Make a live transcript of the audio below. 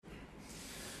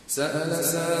سأل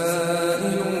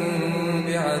سائل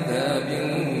بعذاب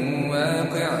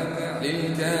واقع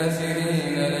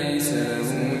للكافرين ليس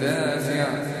له دافع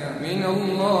من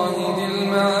الله ذي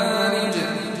المعارج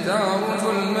تعرج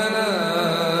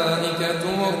الملائكة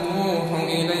والروح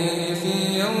إليه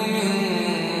في يوم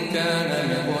كان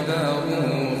مقداره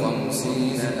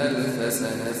 50,000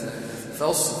 سنة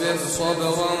فاصبر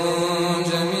صبرا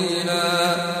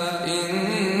جميلا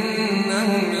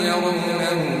إنهم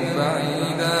يرونه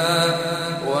بعيدا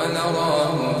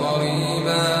ونراه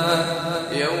قريبا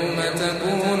يوم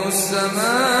تكون السماء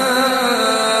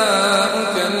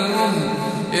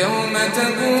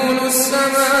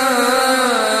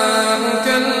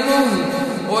كالمهل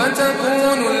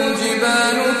وتكون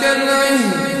الجبال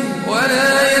كالعهن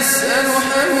ولا يسأل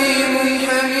حميم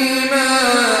حميما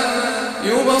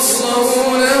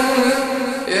يبصرونهم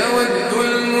يود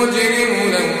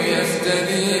المجرم لو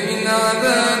يفتدي من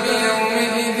عذاب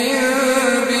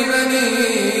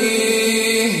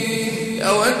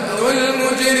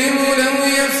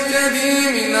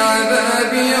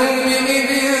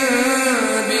يومئذ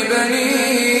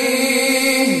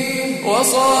ببنيه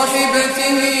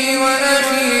وصاحبته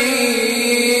وأخيه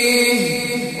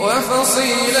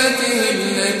وفصيلته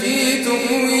التي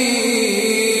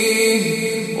تؤويه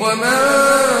ومن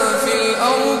في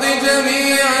الأرض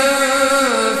جميعا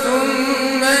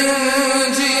ثم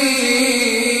ينجيه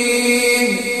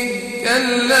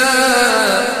كلا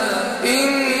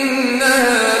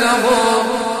إنها لظى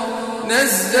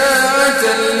نزاعة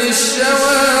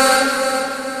للشوى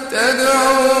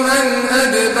تدعو من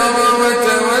أدبر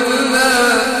وتولى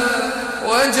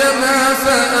وجمع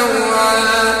فأوعى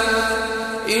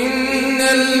إن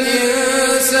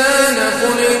الإنسان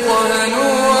خلق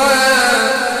هلوعا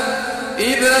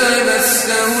إذا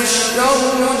مسه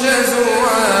الشر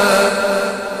جزوعا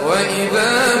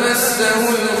وإذا مسه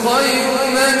الخير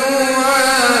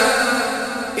منوعا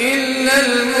إلا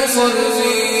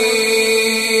المصلين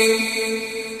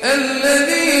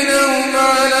الذين هم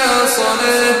على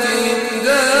صلاتهم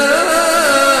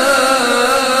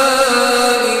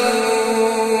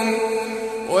دائمون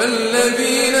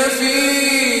والذين في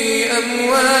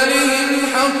أموالهم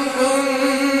حق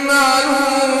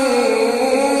معلوم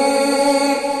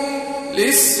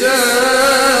للسائل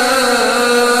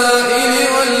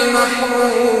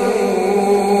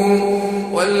والمحروم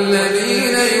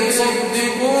والذين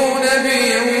يصدقون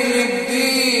بيوم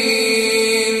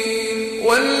الدين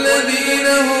والذين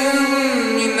هم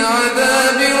من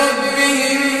عذاب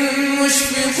ربهم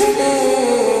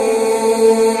مشفقون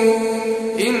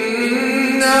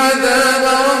إن عذاب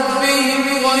ربهم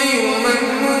غير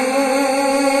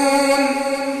مأمون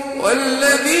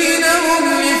والذين هم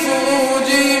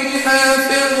لفروجهم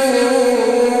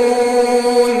حافظون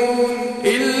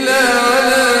إلا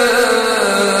على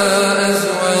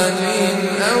أزواجهم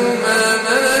أو ما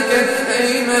ملكت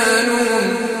أيمانهم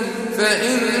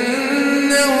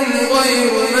فإنهم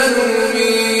غير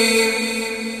ملومين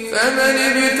فمن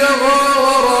ابتغى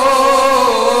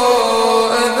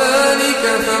وراء ذلك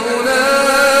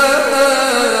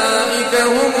فأولئك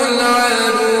هم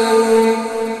العادون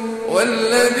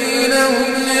والذين هم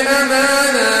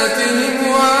لأماناتهم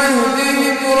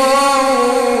وعهدهم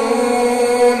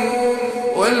راعون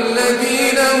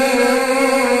والذين هم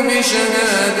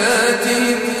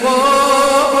بشهاداتهم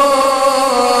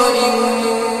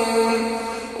قائمون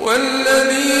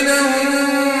والذين هم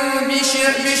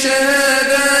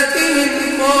بشهاداتهم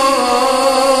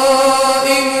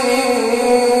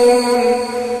قائمون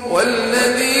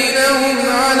والذين هم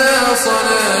على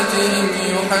صلاتهم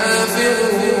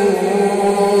يحافظون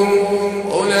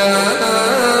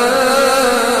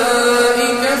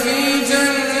أولئك في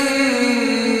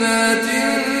جنات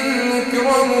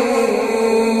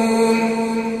مكرمون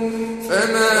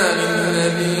فما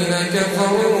للذين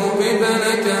كفروا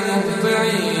قبلك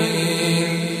مهطعين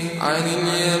عن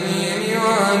اليمين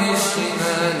وعن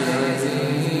الشمال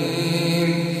عزين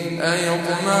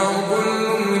أيطمع كل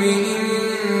امرئ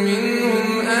منهم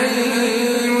أن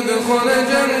يدخل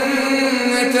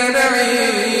جنة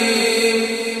نعيم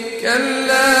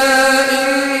كلا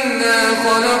إنا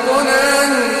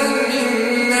خلقناهم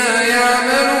مما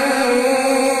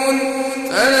يعملون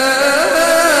فلا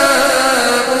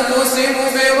أقسم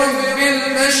برب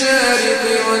المشارق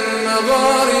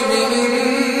والمغارب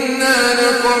إنا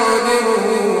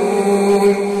لقادرون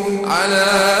على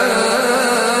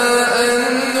أن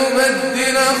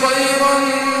نبدل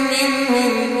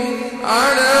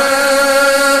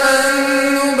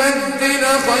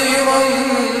خيرا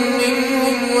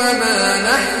منهم وما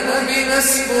نحن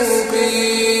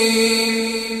بمسبوقين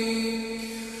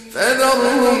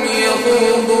فذرهم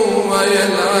يخوضوا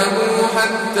ويلعبوا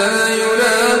حتى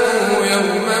يلاقوا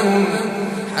يومهم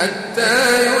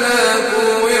حتى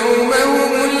يلاقوا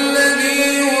يومهم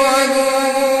الذي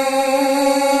يوعدون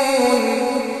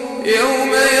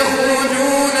يوم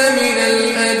يخرجون من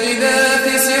الأجداث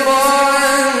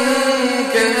سراعا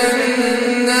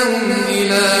كأنهم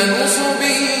إلى نصب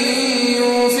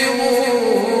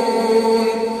يوفضون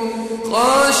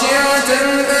خاشعة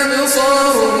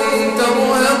أبصارهم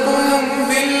ترهقهم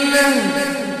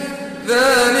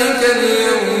ذلك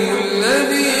اليوم